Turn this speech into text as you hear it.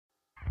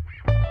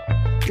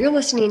You're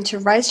listening to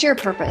Rise to Your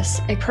Purpose,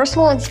 a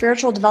personal and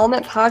spiritual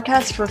development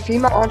podcast for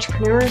female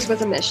entrepreneurs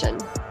with a mission.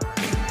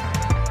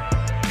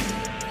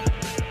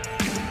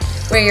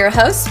 We're your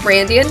hosts,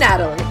 Brandy and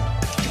Natalie.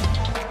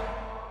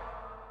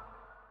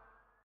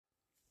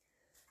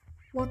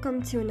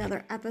 Welcome to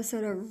another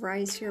episode of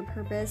Rise to Your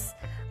Purpose.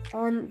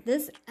 On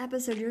this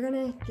episode, you're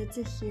going to get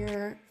to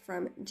hear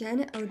from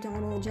Jen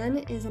O'Donnell. Jen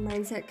is a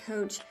mindset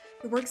coach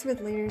who works with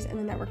leaders in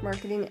the network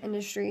marketing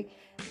industry,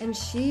 and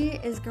she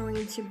is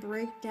going to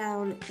break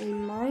down a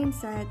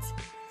mindset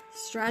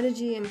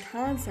strategy and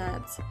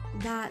concept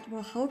that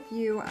will help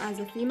you as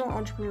a female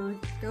entrepreneur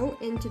go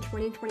into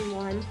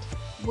 2021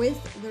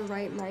 with the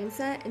right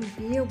mindset and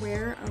be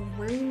aware of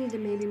where you need to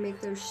maybe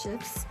make those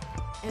shifts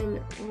and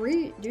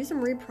do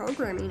some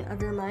reprogramming of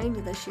your mind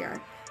this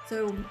year.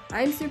 So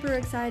I'm super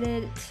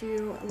excited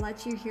to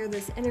let you hear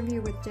this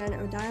interview with Jen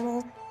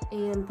O'Donnell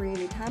and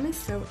Brandy Thomas,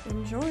 so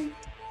enjoy.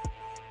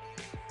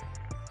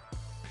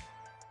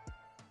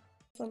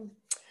 Awesome.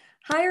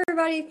 Hi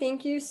everybody,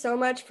 thank you so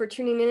much for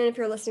tuning in. If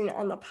you're listening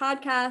on the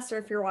podcast or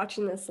if you're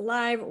watching this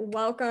live,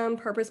 welcome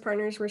Purpose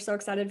Partners. We're so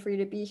excited for you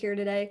to be here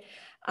today.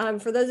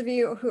 For those of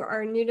you who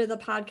are new to the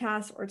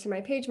podcast or to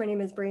my page, my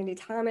name is Brandy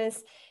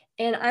Thomas.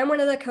 And I'm one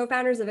of the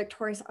co-founders of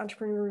Victorious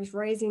Entrepreneurs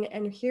Rising,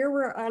 and here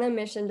we're on a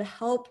mission to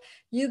help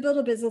you build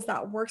a business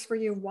that works for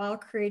you while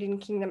creating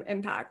kingdom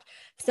impact.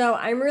 So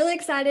I'm really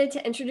excited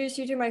to introduce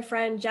you to my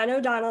friend, Jen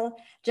O'Donnell.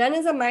 Jen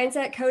is a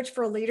mindset coach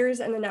for leaders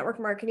in the network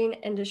marketing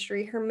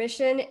industry. Her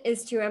mission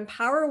is to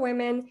empower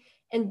women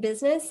in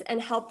business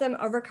and help them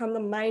overcome the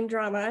mind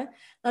drama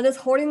that is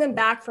holding them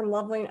back from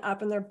leveling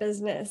up in their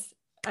business.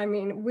 I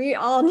mean, we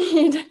all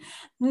need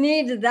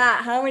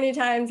that. How many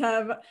times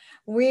have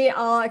we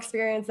all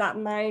experienced that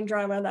mind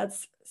drama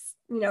that's,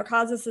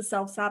 causes us to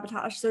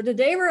self-sabotage? So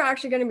today we're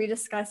actually going to be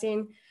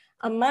discussing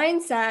the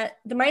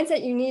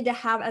mindset you need to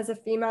have as a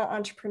female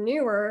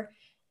entrepreneur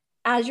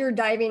as you're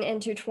diving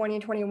into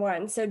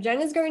 2021. So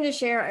Jen is going to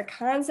share a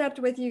concept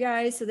with you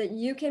guys so that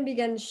you can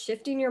begin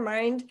shifting your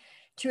mind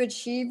to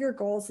achieve your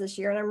goals this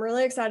year. And I'm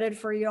really excited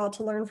for you all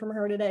to learn from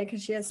her today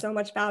because she has so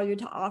much value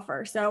to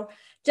offer. So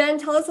Jen,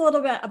 tell us a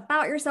little bit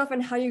about yourself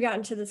and how you got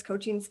into this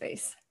coaching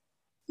space.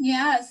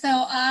 Yeah,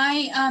 so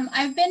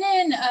I've been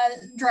in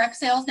direct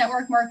sales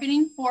network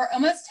marketing for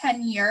almost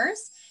 10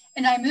 years,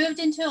 and I moved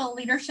into a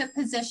leadership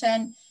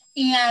position.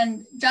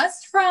 And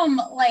just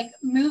from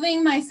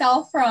moving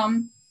myself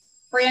from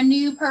brand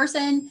new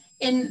person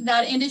in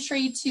that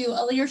industry to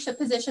a leadership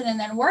position and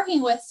then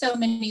working with so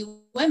many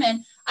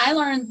women, I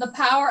learned the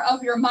power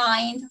of your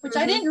mind, which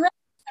I didn't really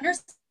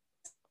understand.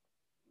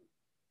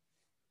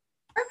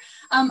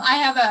 I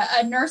have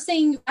a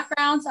nursing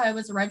background, so I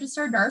was a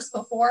registered nurse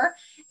before.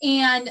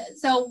 And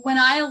so when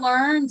I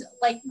learned,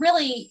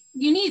 really,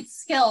 you need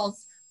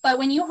skills, but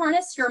when you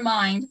harness your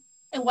mind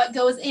and what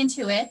goes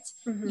into it,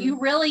 you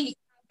really get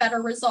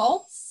better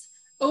results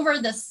over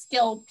the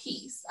skill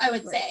piece, I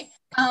would say.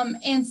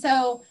 And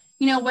so,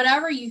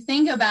 whatever you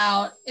think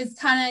about is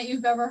kind of,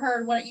 you've ever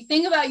heard, what you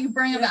think about, you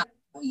bring about.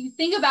 What you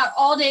think about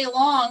all day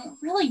long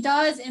really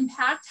does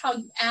impact how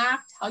you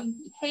act, how you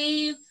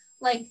behave,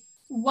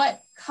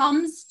 what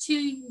comes to,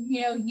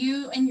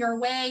 you and your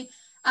way.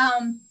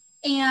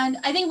 And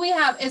I think we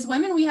have, as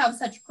women, we have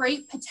such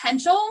great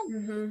potential.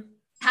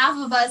 Half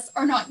of us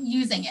are not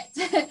using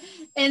it.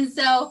 And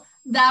so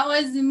that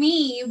was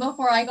me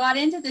before I got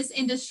into this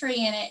industry,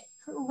 and it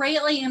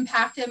greatly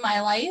impacted my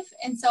life.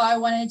 And so I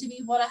wanted to be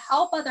able to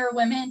help other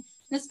women,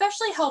 and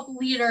especially help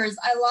leaders.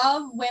 I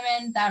love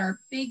women that are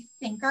big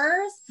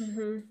thinkers,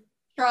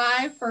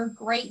 strive for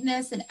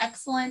greatness and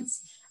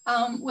excellence,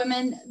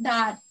 women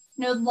that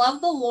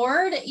love the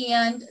Lord,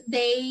 and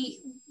they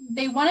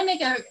want to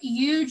make a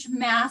huge,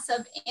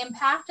 massive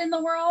impact in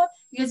the world,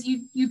 because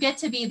you get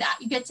to be that.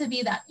 You get to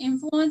be that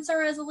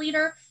influencer as a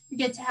leader. You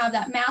get to have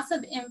that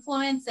massive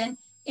influence and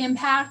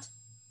impact,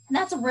 and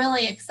that's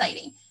really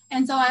exciting.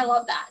 And so I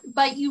love that.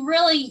 But you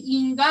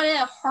got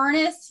to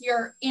harness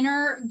your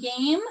inner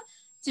game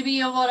to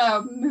be able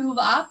to move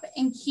up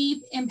and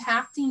keep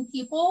impacting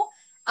people.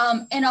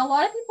 And a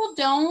lot of people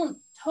don't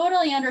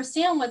totally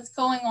understand what's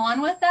going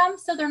on with them.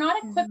 So they're not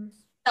equipped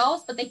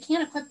themselves, but they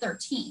can't equip their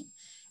team.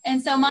 And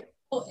so my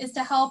goal is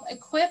to help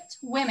equipped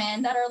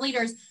women that are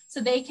leaders so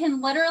they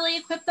can literally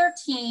equip their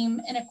team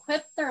and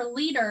equip their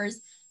leaders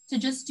to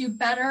just do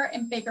better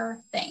and bigger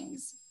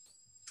things.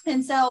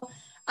 And so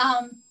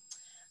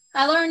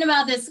I learned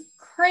about this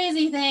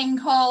crazy thing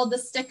called the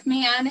stick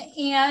man,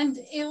 and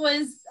it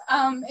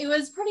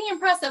was pretty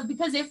impressive,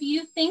 because if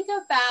you think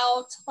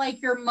about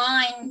your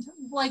mind,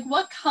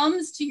 what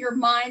comes to your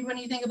mind when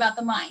you think about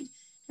the mind?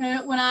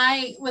 And when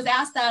I was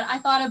asked that, I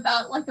thought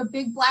about a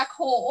big black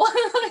hole.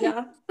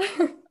 Yeah.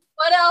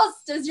 What else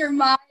does your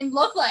mind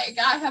look like?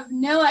 I have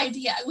no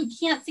idea. We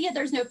can't see it.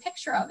 There's no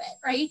picture of it,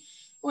 right?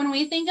 When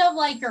we think of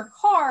your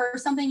car or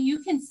something, you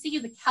can see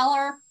the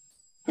color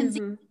and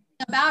see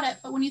about it.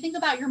 But when you think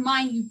about your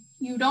mind,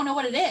 you don't know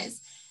what it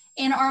is.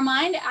 And our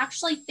mind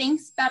actually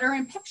thinks better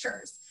in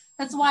pictures.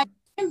 That's why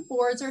vision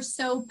boards are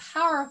so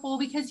powerful,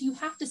 because you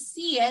have to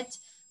see it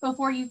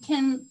before you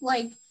can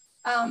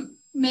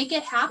make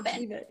it happen.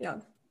 Achieve it, yeah.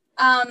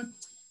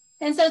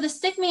 And so the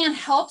stick man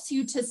helps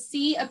you to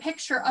see a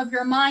picture of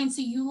your mind,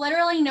 so you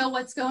literally know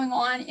what's going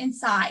on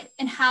inside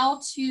and how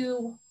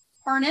to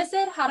harness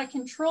it, how to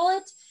control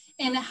it,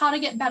 and how to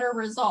get better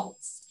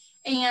results.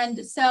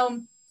 And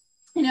so,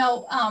 when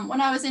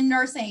I was in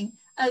nursing,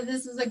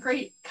 this is a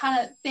great kind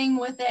of thing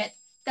with it,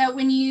 that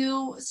when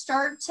you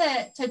start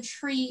to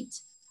treat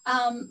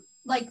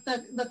like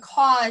the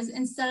cause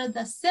instead of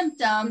the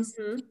symptoms,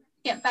 you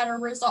get better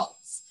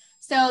results.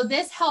 So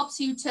this helps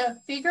you to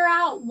figure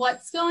out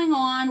what's going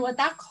on, what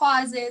that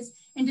cause is,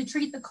 and to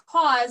treat the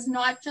cause,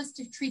 not just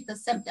to treat the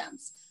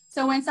symptoms.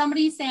 So when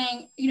somebody's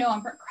saying,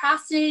 I'm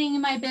procrastinating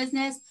in my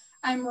business,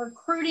 I'm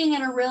recruiting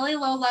at a really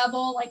low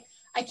level, like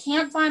I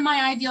can't find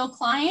my ideal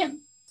client.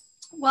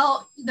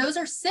 Well, those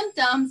are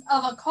symptoms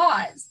of a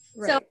cause.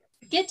 Right. So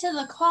get to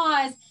the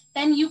cause,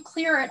 then you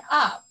clear it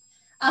up.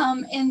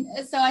 And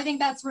so I think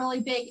that's really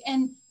big.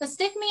 And the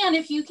stick man,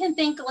 if you can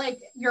think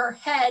like your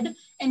head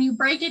and you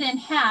break it in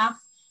half,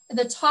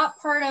 the top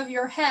part of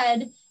your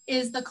head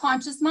is the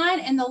conscious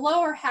mind and the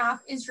lower half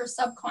is your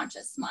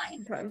subconscious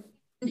mind. Okay.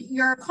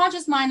 Your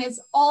conscious mind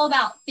is all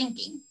about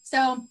thinking.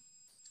 So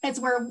it's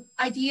where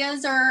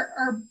ideas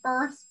are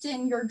birthed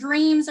and your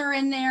dreams are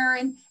in there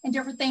and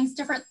different things,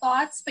 different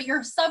thoughts. But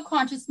your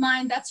subconscious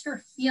mind, that's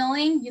your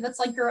feeling. That's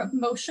like your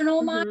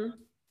emotional mind.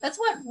 That's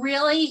what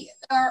really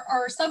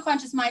our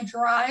subconscious mind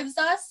drives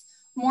us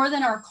more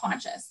than our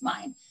conscious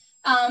mind.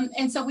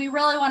 And so we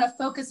really want to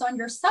focus on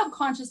your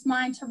subconscious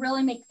mind to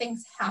really make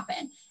things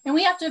happen. And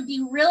we have to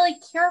be really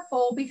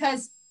careful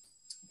because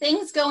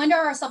things go into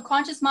our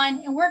subconscious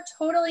mind and we're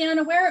totally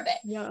unaware of it.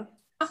 Yeah.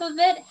 Half of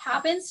it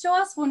happens to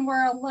us when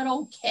we're a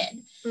little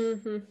kid.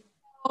 So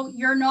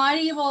you're not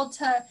able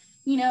to,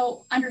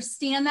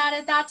 understand that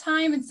at that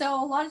time. And so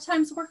a lot of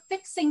times we're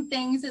fixing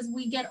things as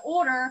we get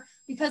older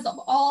because of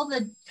all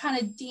the kind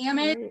of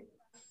damage,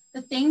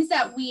 the things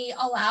that we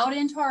allowed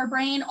into our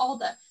brain, all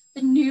the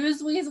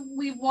news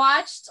we've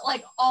watched,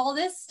 like all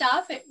this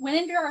stuff, it went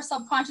into our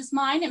subconscious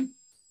mind and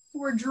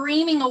we're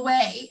dreaming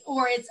away,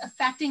 or it's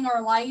affecting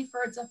our life,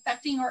 or it's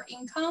affecting our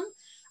income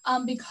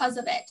because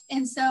of it.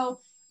 And so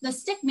the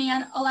stick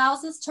man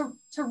allows us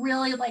to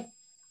really like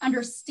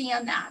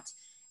understand that.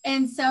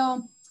 And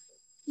so,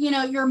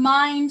 your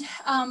mind,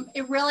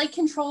 it really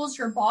controls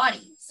your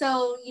body.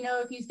 So,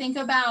 if you think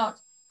about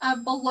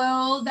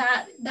below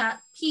that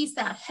piece,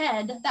 that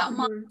head, that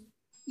mind,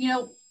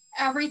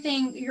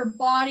 everything, your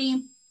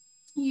body,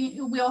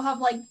 we all have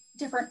like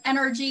different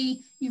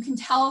energy. You can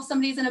tell if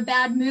somebody's in a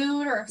bad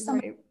mood or if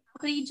somebody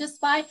just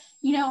by,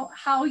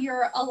 how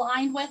you're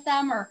aligned with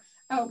them, or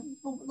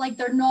like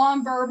their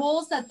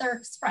non-verbals that they're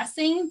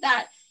expressing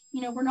that,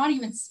 we're not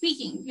even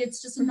speaking.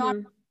 It's just a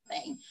non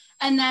thing.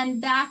 And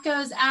then that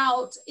goes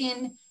out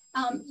in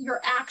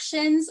your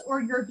actions or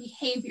your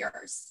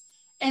behaviors.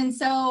 And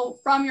so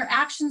from your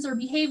actions or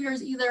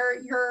behaviors,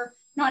 either you're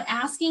not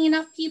asking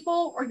enough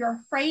people or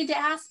you're afraid to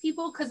ask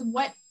people because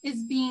what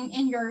is being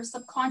in your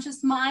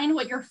subconscious mind,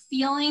 what you're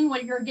feeling,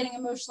 what you're getting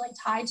emotionally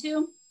tied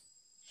to.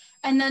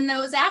 And then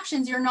those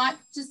actions, you're not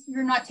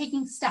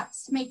taking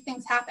steps to make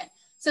things happen.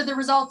 So the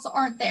results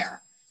aren't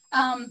there.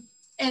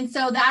 And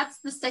so that's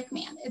the stick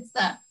man. It's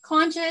the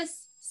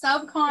conscious,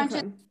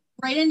 subconscious,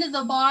 right into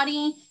the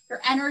body.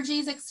 Your energy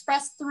is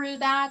expressed through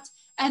that.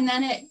 And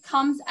then it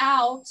comes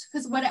out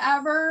because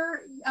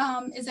whatever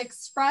is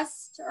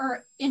expressed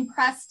or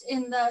impressed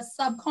in the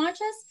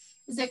subconscious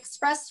is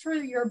expressed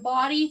through your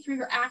body, through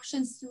your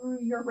actions, through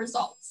your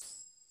results.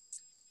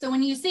 So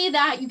when you see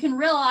that, you can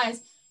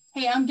realize,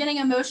 hey, I'm getting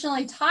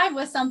emotionally tied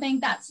with something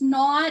that's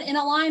not in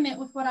alignment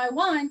with what I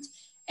want.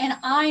 And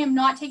I am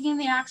not taking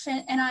the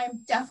action, and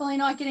I'm definitely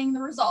not getting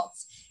the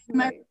results.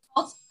 My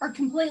results are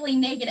completely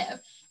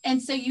negative.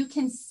 And so you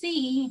can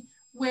see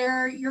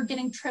where you're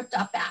getting tripped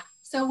up at.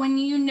 So when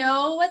you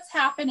know what's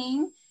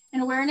happening,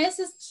 and awareness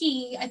is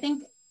key, I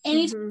think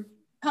anytime you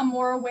become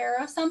more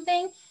aware of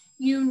something,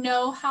 you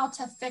know how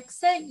to fix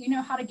it, you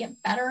know how to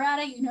get better at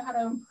it, you know how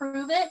to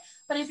improve it.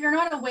 But if you're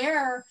not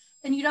aware,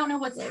 then you don't know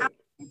what's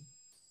happening.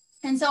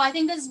 And so I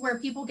think this is where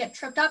people get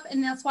tripped up,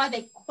 and that's why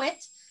they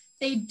quit.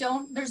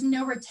 There's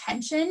no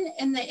retention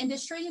in the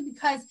industry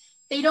because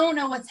they don't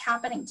know what's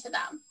happening to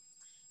them.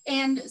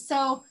 And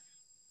so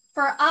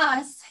for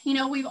us,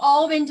 we've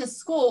all been to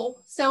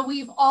school, so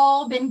we've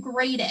all been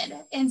graded.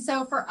 And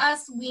so for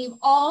us, we've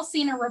all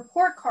seen a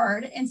report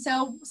card. And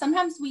so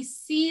sometimes we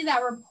see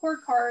that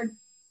report card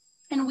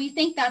and we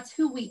think that's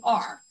who we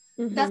are.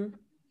 That's who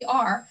we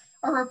are.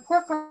 A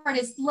report card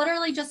is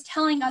literally just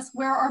telling us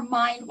where our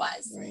mind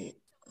was. Right.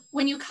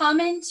 When you come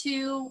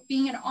into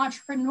being an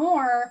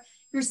entrepreneur,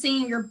 you're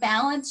seeing your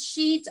balance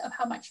sheet of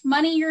how much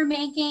money you're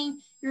making.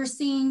 You're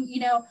seeing,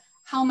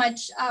 how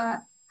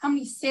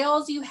many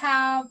sales you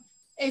have,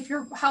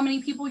 how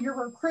many people you're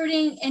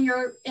recruiting, and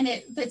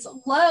if it's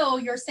low,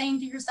 you're saying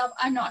to yourself,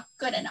 I'm not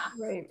good enough.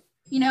 Right.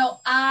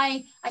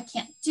 I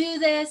can't do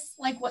this.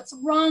 Like, what's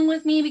wrong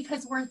with me?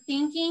 Because we're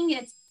thinking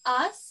it's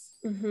us.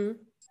 We're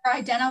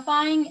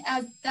identifying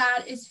as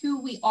that is who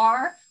we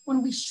are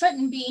when we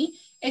shouldn't be.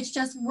 It's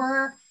just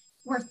we're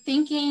we're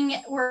thinking,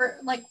 we're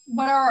like,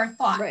 what are our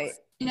thoughts? Right.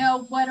 You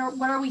know, what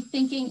are we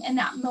thinking in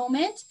that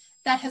moment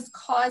that has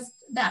caused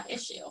that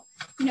issue?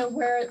 You know,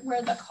 where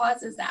the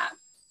cause is at.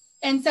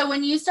 And so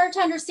when you start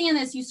to understand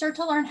this, you start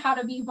to learn how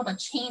to be able to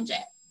change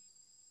it.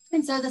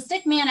 And so the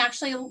stick man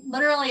actually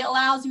literally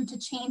allows you to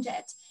change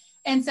it.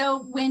 And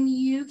so when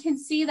you can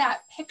see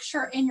that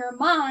picture in your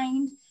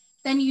mind,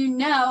 then you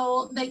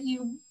know that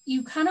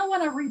you kind of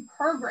want to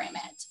reprogram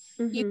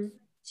it.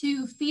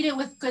 To feed it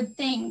with good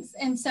things.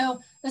 And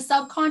so the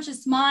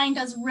subconscious mind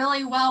does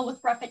really well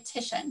with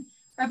repetition.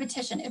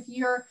 If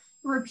you're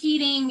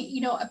repeating,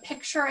 you know, a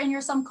picture in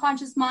your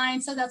subconscious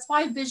mind. So that's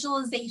why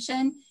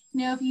visualization,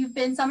 you know, if you've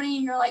been somebody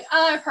and you're like,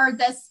 oh, I've heard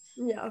this.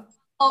 Yeah.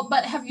 Oh,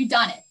 but have you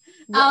done it?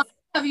 Yes.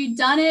 Have you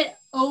done it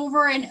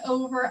over and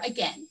over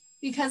again?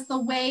 Because the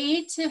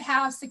way to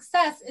have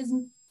success is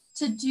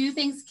to do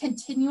things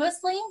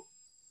continuously,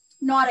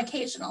 not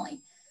occasionally.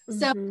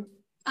 So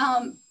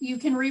you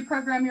can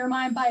reprogram your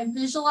mind by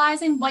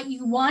visualizing what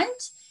you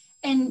want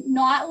and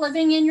not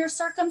living in your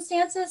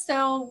circumstances.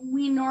 So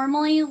we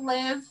normally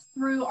live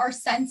through our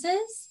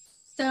senses.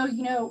 So,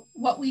 you know,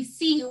 what we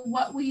see,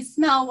 what we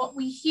smell, what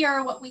we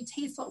hear, what we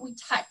taste, what we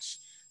touch.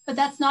 But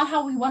that's not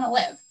how we want to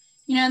live.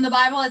 You know, in the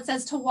Bible, it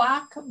says to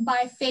walk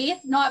by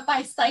faith, not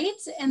by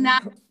sight. And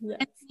that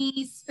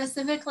is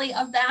specifically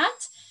of that,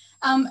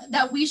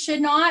 that we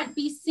should not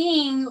be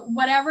seeing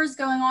whatever's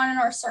going on in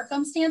our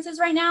circumstances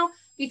right now,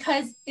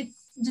 because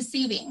it's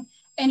deceiving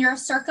and your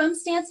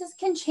circumstances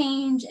can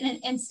change in an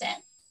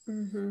instant.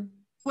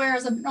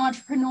 Whereas an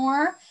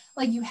entrepreneur,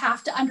 like, you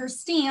have to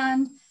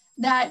understand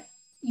that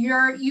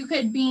you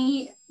could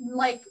be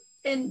like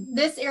in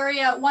this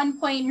area at one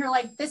point and you're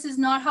like, this is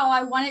not how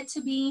I want it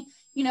to be.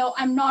 You know,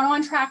 I'm not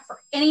on track for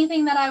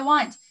anything that I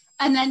want.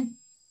 And then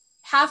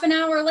half an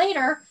hour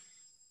later,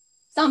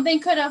 something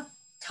could have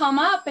come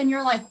up and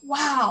you're like,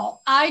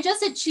 wow, I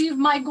just achieved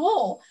my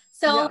goal.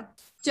 So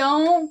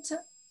don't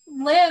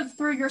live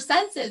through your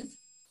senses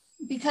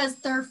because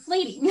they're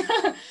fleeting.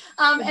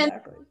 And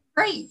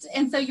great.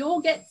 And so you'll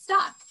get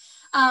stuck.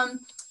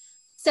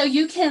 So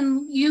you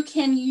can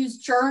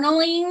use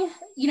journaling.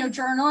 You know,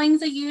 journaling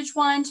is a huge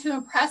one to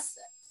impress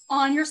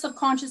on your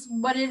subconscious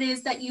what it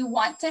is that you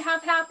want to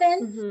have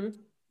happen,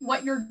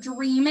 what your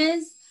dream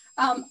is.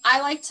 I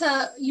like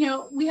to, you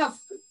know, we have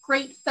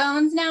great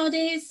phones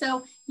nowadays,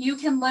 so you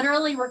can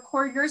literally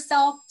record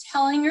yourself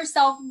telling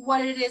yourself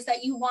what it is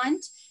that you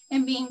want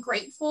and being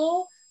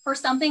grateful for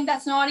something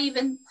that's not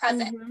even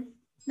present,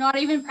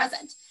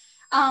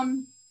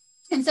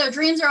 And so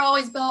dreams are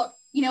always built,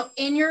 you know,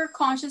 in your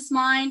conscious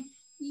mind.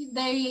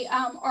 They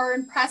are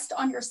impressed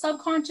on your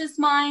subconscious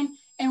mind,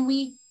 and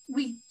we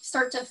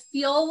start to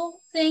feel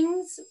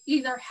things,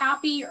 either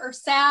happy or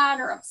sad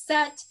or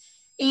upset.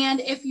 And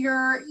if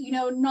you're, you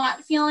know,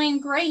 not feeling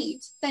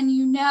great, then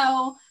you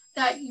know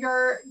that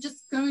you're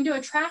just going to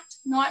attract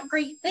not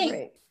great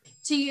things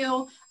to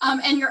you,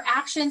 and your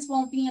actions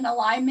won't be in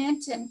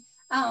alignment, and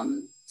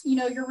you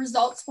know, your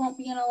results won't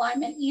be in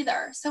alignment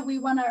either. So we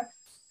want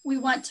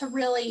to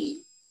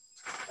really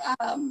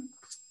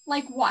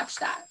like watch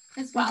that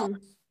as well.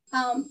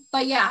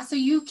 But yeah, so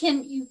you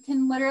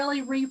can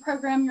literally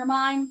reprogram your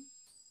mind,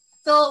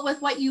 fill it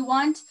with what you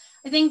want.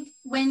 I think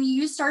when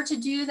you start to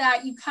do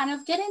that, you kind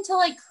of get into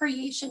like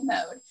creation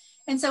mode.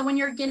 And so when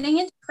you're getting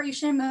into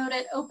creation mode,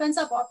 it opens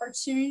up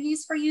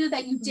opportunities for you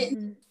that you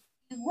didn't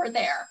were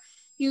there.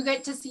 You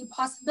get to see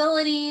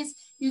possibilities.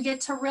 You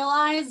get to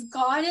realize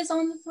God is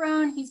on the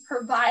throne. He's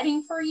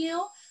providing for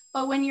you.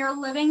 But when you're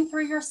living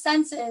through your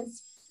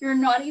senses, you're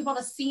not able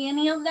to see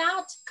any of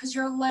that because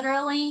you're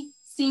literally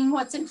seeing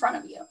what's in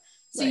front of you.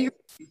 So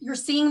you're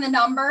seeing the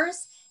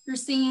numbers, you're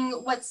seeing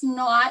what's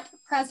not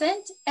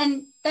present.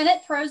 And then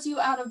it throws you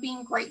out of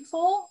being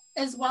grateful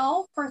as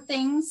well for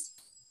things,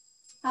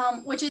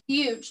 which is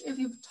huge. If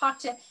you've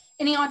talked to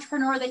any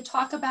entrepreneur, they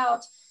talk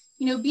about,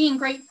 you know, being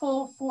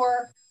grateful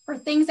for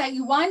things that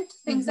you want,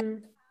 things that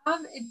you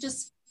have. It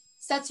just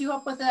sets you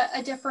up with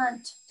a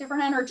different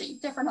energy,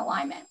 different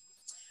alignment.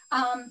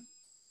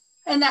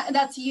 And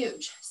that's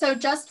huge. So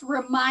just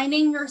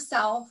reminding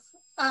yourself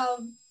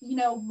of, you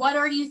know, what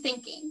are you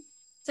thinking?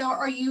 So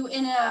are you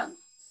in a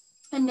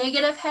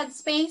negative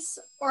headspace,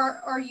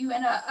 or are you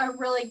in a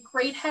really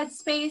great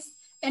headspace?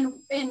 And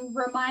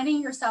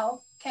reminding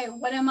yourself, okay,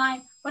 what am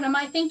I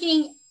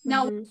thinking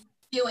now? What am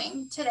I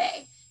doing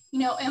today? You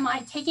know, am I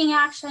taking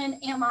action?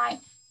 Am I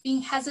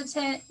being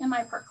hesitant? Am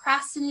I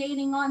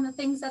procrastinating on the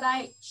things that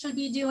I should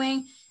be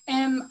doing?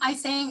 Am I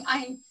saying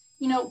I,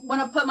 you know,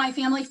 want to put my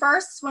family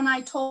first when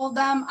I told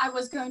them I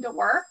was going to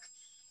work?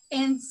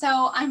 And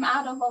so I'm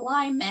out of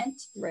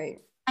alignment. Right.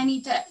 I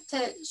need to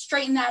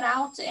straighten that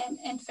out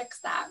and fix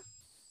that.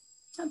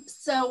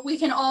 So we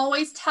can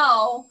always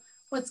tell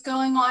what's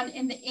going on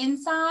in the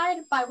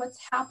inside by what's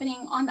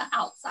happening on the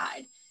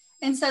outside.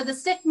 And so the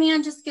stick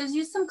man just gives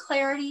you some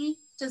clarity,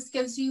 just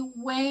gives you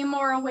way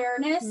more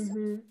awareness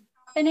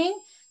happening,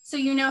 so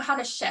you know how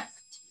to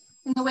shift.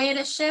 And the way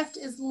to shift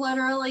is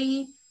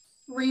literally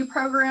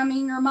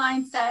reprogramming your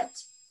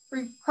mindset,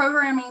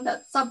 reprogramming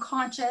the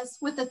subconscious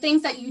with the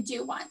things that you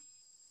do want.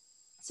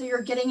 So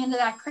you're getting into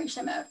that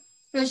creation mode,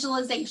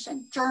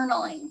 visualization,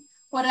 journaling,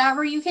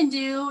 whatever you can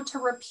do to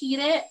repeat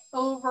it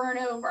over and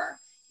over.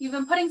 You've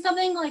been putting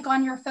something like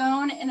on your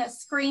phone in a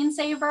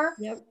screensaver,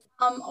 Yep.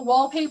 A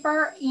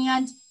wallpaper,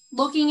 and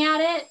looking at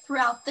it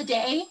throughout the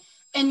day,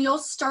 and you'll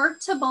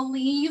start to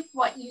believe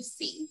what you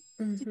see.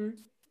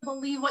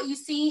 Believe what you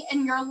see,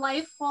 and your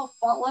life will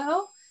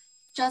follow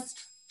just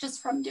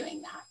from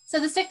doing that. So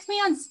the 6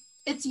 Man's,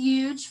 it's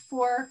huge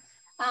for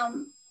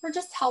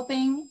just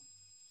helping,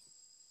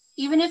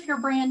 even if you're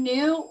brand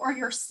new or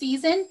you're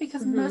seasoned,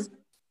 because most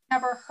people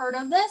have never heard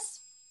of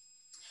this.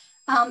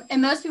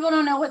 And most people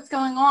don't know what's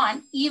going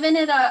on. Even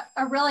at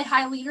a really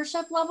high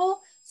leadership level,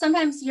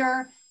 sometimes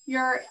you're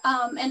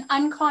an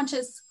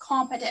unconscious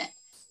competent.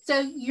 So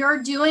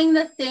you're doing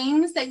the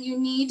things that you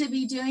need to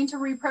be doing to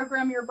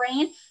reprogram your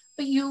brain,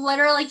 but you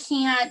literally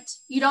can't,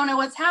 you don't know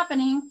what's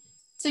happening.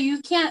 So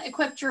you can't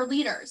equip your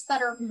leaders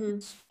that are,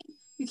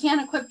 you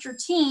can't equip your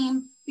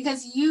team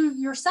because you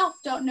yourself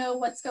don't know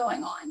what's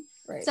going on.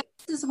 Right. So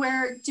this is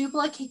where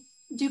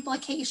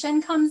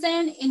duplication comes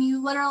in, and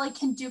you literally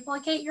can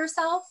duplicate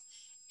yourself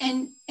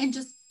and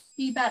just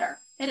be better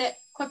at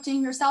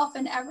equipping yourself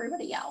and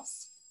everybody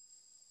else.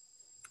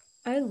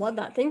 I love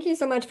that. Thank you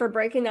so much for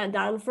breaking that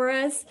down for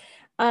us.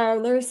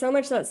 There's so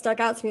much that stuck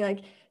out to me,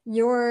 like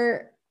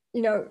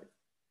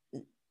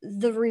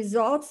the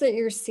results that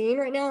you're seeing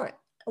right now,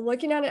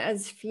 looking at it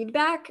as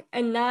feedback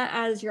and not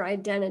as your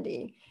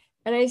identity.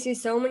 And I see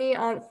so many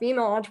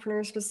female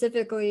entrepreneurs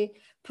specifically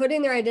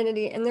putting their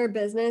identity in their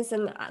business.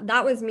 And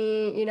that was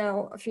me,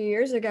 a few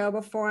years ago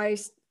before I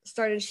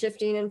started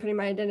shifting and putting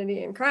my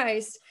identity in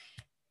Christ.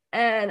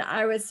 And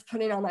I was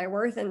putting all my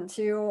worth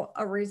into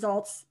a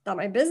results that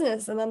my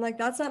business. And I'm like,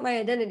 that's not my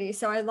identity.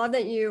 So I love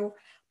that you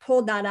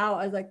pulled that out.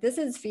 I was like, this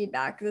is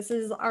feedback. This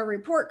is our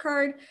report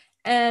card.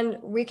 And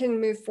we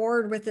can move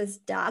forward with this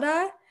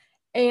data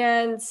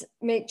and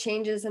make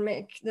changes and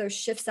make those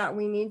shifts that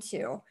we need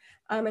to.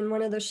 And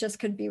one of those shifts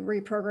could be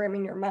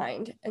reprogramming your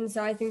mind. And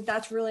so I think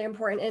that's really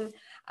important. And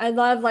I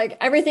love like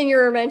everything you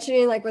were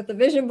mentioning, like with the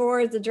vision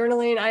boards, the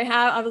journaling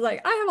I was like,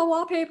 I have a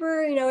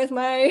wallpaper, with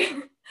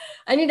my,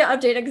 I need to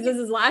update it because this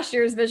is last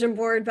year's vision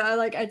board, but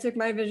I took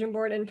my vision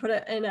board and put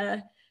it in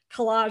a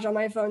collage on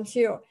my phone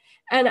too.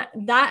 And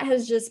that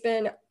has just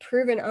been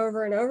proven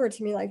over and over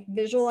to me, like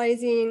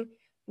visualizing,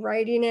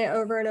 writing it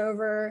over and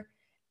over,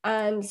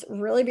 and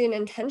really being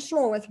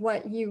intentional with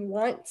what you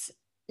want,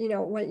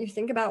 what you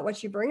think about,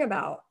 what you bring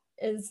about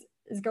is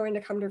going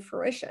to come to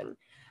fruition.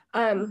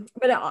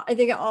 But I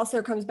think it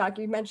also comes back,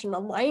 you mentioned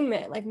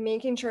alignment, like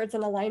making sure it's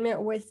in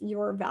alignment with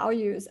your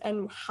values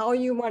and how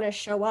you want to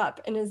show up.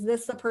 And is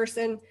this the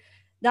person,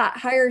 that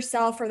higher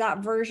self or that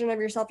version of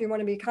yourself you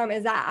want to become?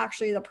 Is that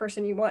actually the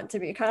person you want to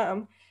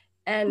become?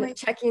 And Right.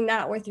 Checking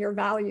that with your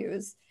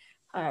values.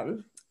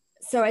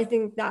 So I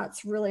think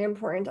that's really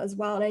important as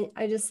well. And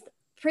I just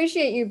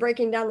appreciate you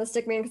breaking down the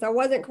stick man, because I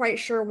wasn't quite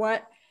sure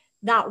what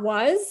that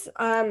was.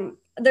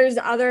 There's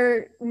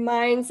other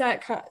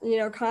mindset,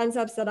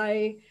 concepts that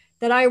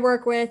I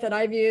work with, that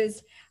I've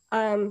used.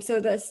 So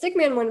the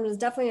stickman one was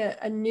definitely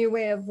a new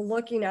way of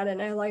looking at it.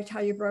 And I liked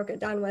how you broke it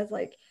down with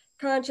like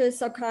conscious,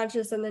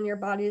 subconscious, and then your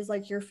body is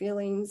like your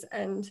feelings.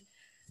 And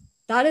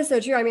that is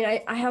so true. I mean,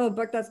 I have a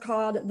book that's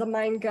called The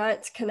Mind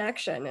Gut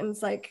Connection. And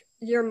it's like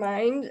your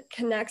mind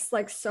connects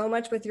like so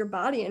much with your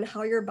body and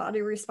how your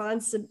body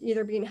responds to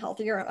either being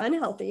healthy or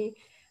unhealthy.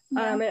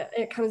 Yeah.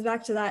 It comes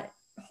back to that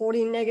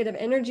holding negative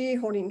energy,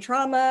 holding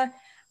trauma,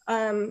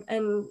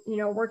 and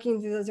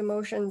working through those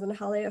emotions and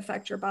how they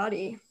affect your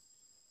body.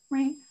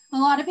 Right. A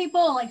lot of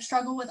people like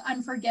struggle with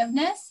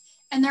unforgiveness,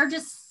 and they're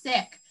just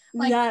sick.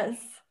 Like, yes.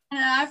 And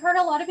I've heard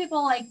a lot of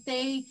people like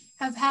they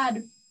have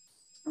had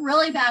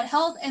really bad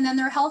health, and then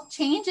their health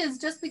changes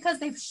just because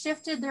they've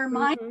shifted their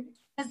mind,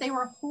 because they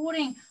were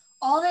holding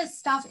all this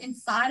stuff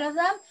inside of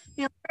them.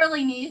 They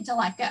literally needed to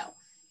let go,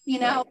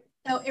 Right.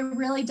 So it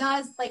really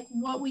does, like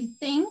what we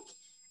think,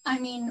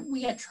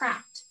 we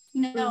attract,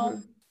 So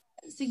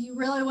you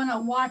really want to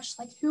watch,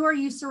 like, who are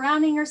you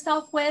surrounding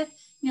yourself with?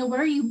 What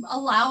are you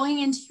allowing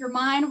into your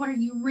mind? What are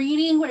you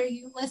reading? What are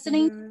you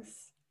listening?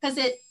 Yes. Because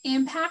it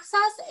impacts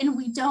us, and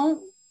we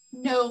don't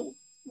know.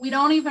 We're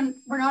not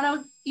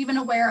even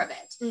aware of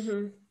it.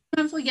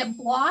 Sometimes we get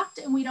blocked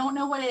and we don't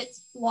know what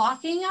it's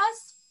blocking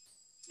us.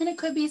 And it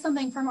could be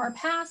something from our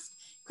past,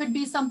 could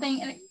be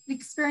an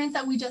experience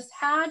that we just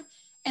had,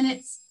 and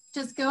it's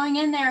just going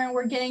in there and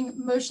we're getting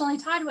emotionally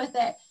tied with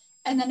it.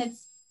 And then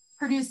it's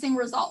producing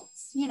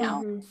results,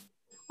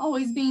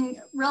 always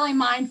being really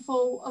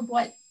mindful of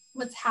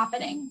what's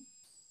happening.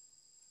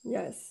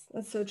 Yes,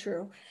 that's so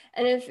true.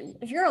 And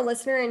if you're a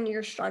listener and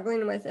you're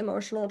struggling with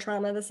emotional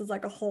trauma, this is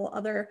like a whole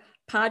other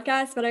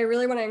podcast, but I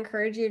really want to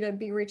encourage you to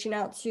be reaching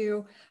out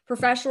to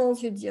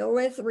professionals who deal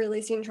with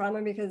releasing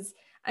trauma, because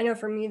I know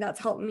for me, that's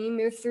helped me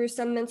move through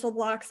some mental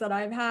blocks that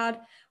I've had,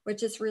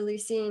 which is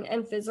releasing,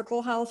 and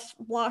physical health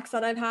blocks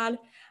that I've had.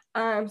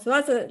 So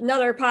that's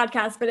another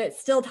podcast, but it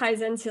still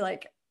ties into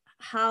like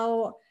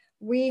how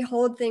we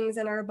hold things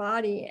in our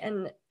body,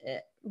 and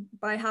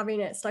by having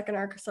it stuck in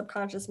our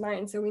subconscious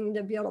mind. So we need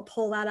to be able to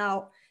pull that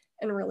out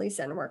and release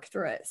it and work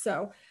through it.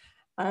 So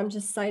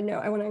just a side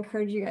note, I want to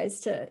encourage you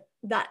guys to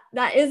that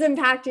is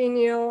impacting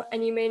you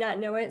and you may not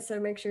know it. So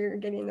make sure you're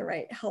getting the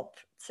right help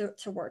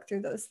to work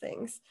through those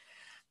things.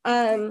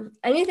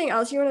 Anything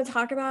else you want to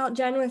talk about,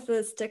 Jen, with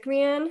the stick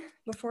man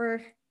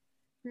before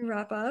we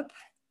wrap up?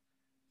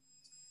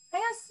 I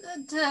guess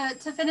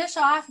to finish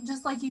off,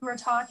 just like you were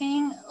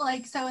talking,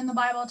 like, so in the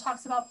Bible, it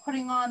talks about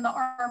putting on the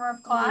armor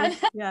of God.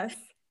 Yes.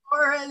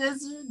 Or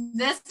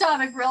this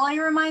topic really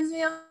reminds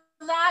me of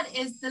that,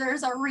 is that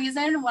there's a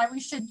reason why we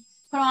should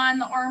put on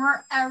the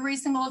armor every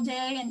single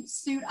day and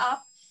suit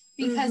up,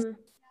 because you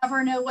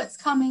never know what's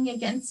coming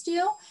against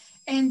you.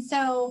 And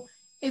so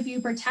if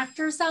you protect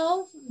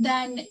yourself,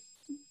 then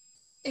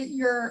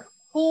your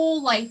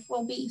whole life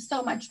will be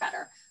so much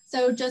better.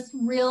 So just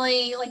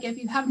really, like, if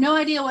you have no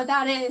idea what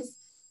that is,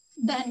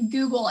 then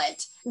Google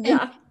it.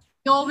 Yeah. And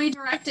you'll be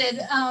directed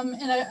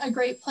in a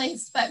great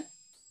place. But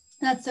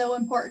that's so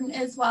important,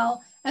 as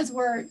well as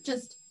we're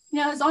just,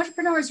 as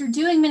entrepreneurs, you're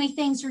doing many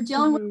things. You're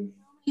dealing with so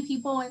many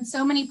people and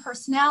so many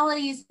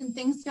personalities and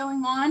things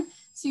going on.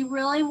 So you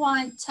really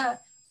want to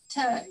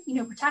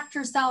protect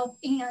yourself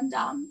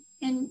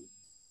and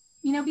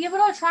be able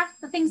to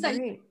attract the things that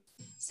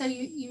so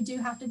you do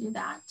have to do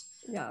that.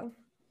 Yeah.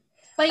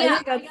 But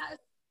yeah,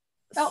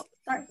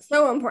 sorry.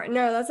 So important.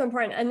 No, that's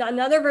important. And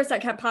another verse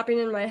that kept popping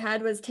in my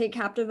head was take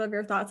captive of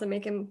your thoughts and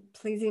make them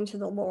pleasing to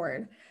the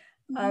Lord.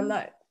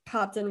 That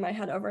popped in my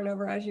head over and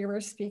over as you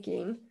were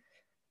speaking.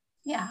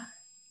 Yeah.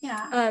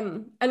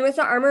 And with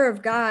the armor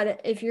of God,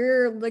 if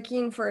you're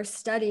looking for a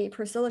study,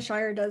 Priscilla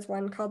Shirer does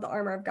one called the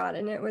Armor of God,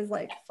 and it was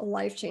like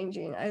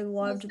life-changing. I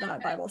loved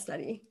that Bible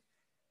study.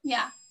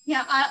 Yeah.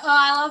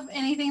 I love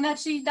anything that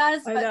she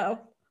does. I know.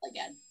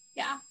 Again.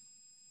 Yeah.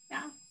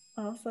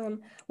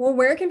 Awesome. Well,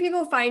 where can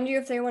people find you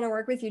if they want to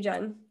work with you,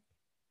 Jen?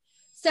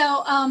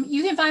 So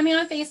you can find me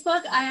on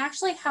Facebook. I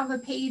actually have a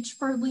page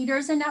for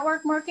leaders in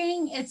network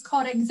marketing. It's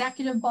called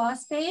Executive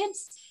Boss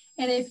Babes.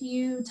 And if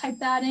you type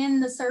that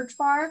in the search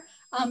bar,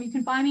 you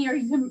can find me, or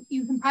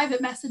you can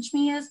private message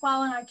me as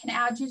well, and I can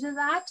add you to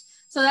that.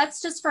 So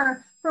that's just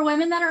for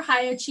women that are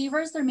high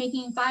achievers. They're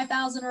making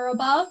 5,000 or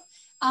above,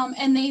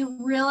 and they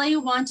really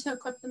want to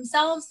equip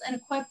themselves and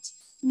equip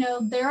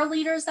their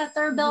leaders that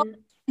they're building,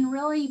 and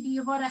really be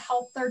able to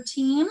help their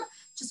team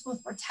just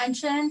with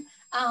retention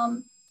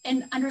and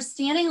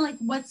understanding like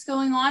what's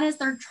going on as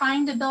they're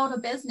trying to build a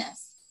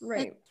business.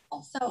 Right.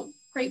 Also,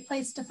 great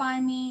place to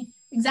find me,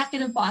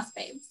 Executive Boss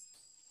Babes.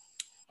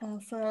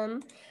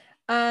 Awesome.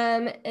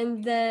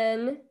 And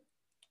then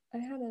I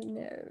had a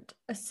note.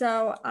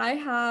 So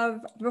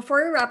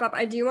before we wrap up,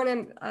 I do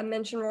want to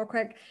mention real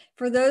quick,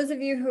 for those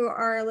of you who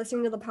are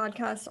listening to the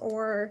podcast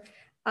or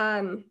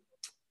on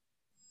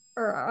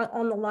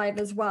the live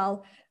as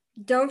well,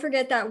 don't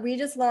forget that we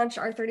just launched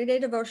our 30-day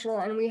devotional,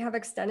 and we have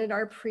extended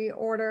our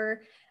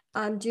pre-order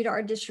due to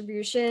our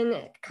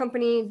distribution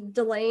company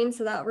delaying,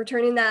 so that we're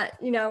turning that,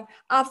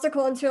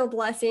 obstacle into a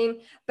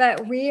blessing.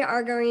 But we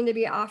are going to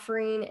be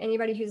offering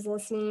anybody who's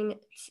listening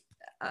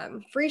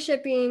free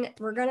shipping.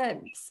 We're going to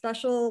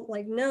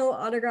no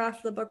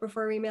autograph the book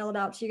before we mail it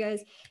out to you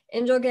guys.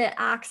 And you'll get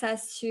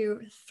access to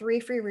 3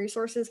 free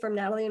resources from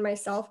Natalie and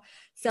myself.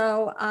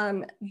 So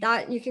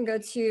that you can go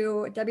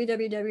to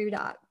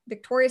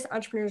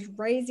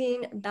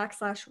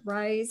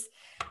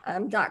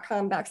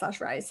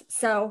www.victoriousentrepreneursrising.com/rise.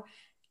 So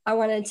I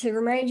wanted to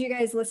remind you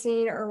guys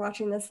listening or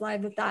watching this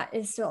live that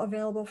is still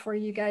available for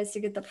you guys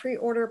to get the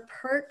pre-order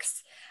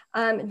perks.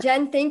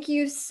 Jen, thank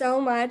you so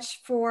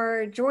much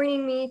for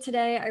joining me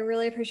today. I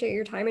really appreciate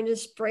your time and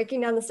just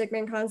breaking down the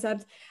stickman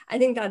concept. I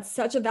think that's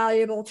such a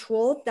valuable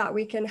tool that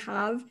we can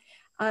have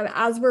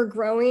as we're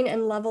growing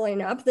and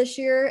leveling up this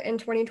year in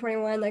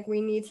 2021. Like,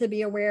 we need to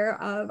be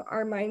aware of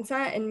our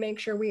mindset and make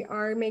sure we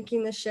are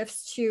making the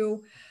shifts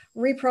to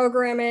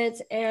reprogram it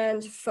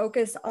and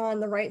focus on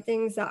the right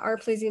things that are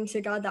pleasing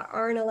to God, that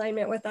are in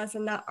alignment with us,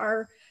 and that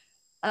are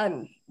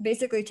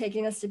basically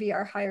taking us to be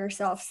our higher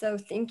self. So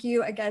thank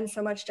you again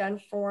so much, Jen,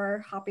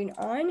 for hopping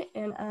on,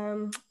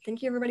 and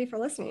thank you everybody for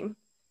listening.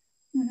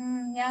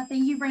 Yeah,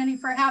 thank you, Brandy,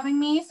 for having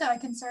me so I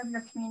can serve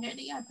your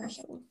community. I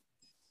appreciate it.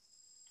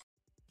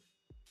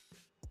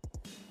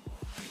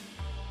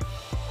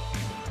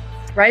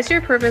 Rise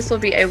Your Purpose will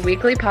be a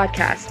weekly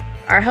podcast.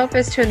 Our hope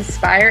is to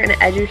inspire and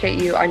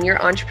educate you on your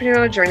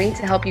entrepreneurial journey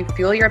to help you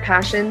fuel your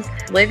passions,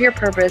 live your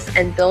purpose,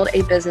 and build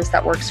a business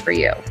that works for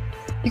you.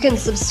 You can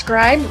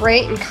subscribe,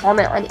 rate, and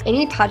comment on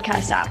any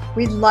podcast app.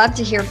 We'd love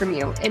to hear from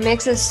you. It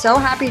makes us so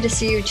happy to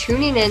see you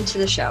tuning in to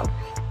the show.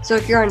 So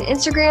if you're on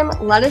Instagram,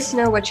 let us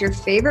know what your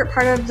favorite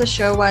part of the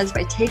show was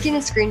by taking a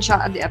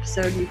screenshot of the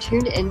episode you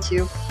tuned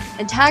into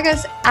and tag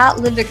us at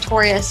Live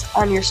Victorious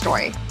on your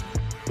story.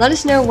 Let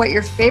us know what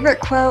your favorite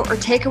quote or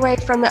takeaway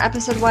from the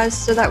episode was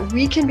so that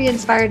we can be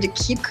inspired to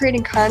keep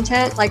creating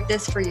content like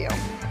this for you.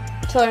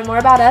 To learn more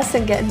about us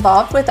and get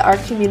involved with our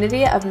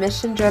community of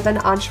mission-driven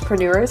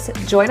entrepreneurs,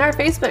 join our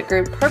Facebook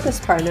group, Purpose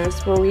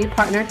Partners, where we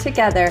partner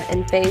together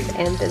in faith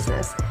and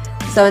business.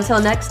 So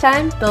until next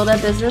time, build a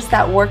business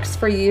that works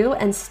for you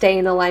and stay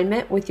in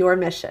alignment with your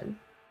mission.